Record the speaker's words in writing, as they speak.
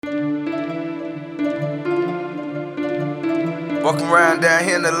Walking around down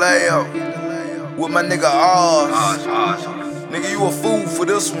here in the layout with my nigga Oz. Nigga, you a fool for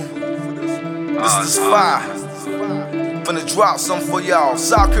this one. This is fire. Finna drop something for y'all.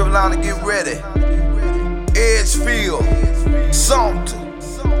 South Carolina, get ready. Edgefield, Sumter,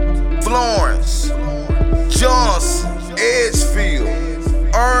 Florence, Johnson, Edgefield,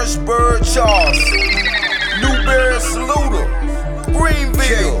 Orangeburg, Charleston, Newberry, Saluda,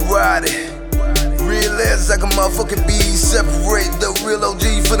 Greenville, Rowdy. Real ass like a motherfucking B. Separate the real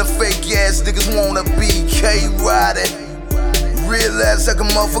OG for the fake ass niggas wanna be Rowdy. Real ass like a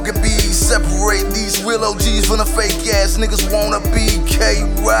motherfucking B. Separate these real OGs from the fake ass niggas wanna be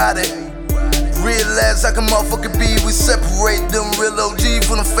Rowdy. Real ass like a motherfucking B. We separate them real OGs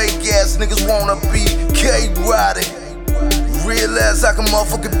from the fake ass niggas wanna be Rowdy. Real ass like a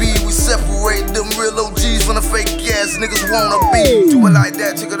motherfucking B. We separate them real OGs from the fake ass niggas wanna be. Do it like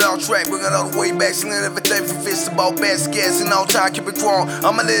that, take it out track, bring it all the way back. Sling everything from fist to ball, baskets, and all time keep it crawling.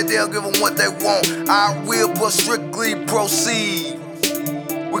 I'ma let them give them what they want. I will but strictly proceed.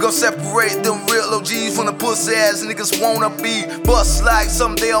 We gon' separate them real OGs from the pussy ass niggas wanna be. Bust like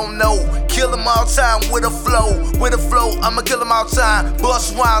something they don't know. Kill them all time with a flow. With a flow, I'ma kill them all time.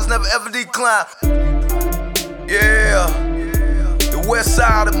 Bust rhymes never ever decline. Yeah. West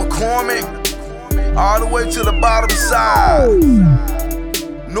side of McCormick, all the way to the bottom side.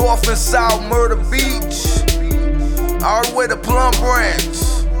 North and South Murder Beach, all the way to Plum Branch.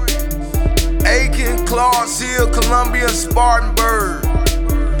 Aiken, Clarks Hill, Columbia, and Spartanburg.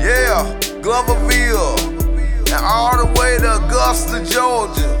 Yeah, Gloverville, and all the way to Augusta,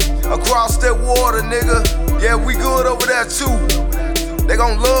 Georgia. Across that water, nigga. Yeah, we good over there too. They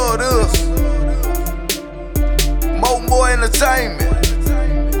gon' love us. More Boy Entertainment.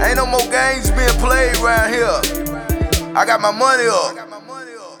 Ain't no more games being played around here. I got my money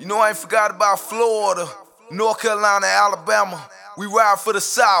up. You know I ain't forgot about Florida, North Carolina, Alabama. We ride for the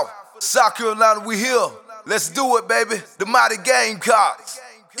South. South Carolina, we here. Let's do it, baby. The mighty Gamecocks.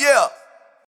 Yeah.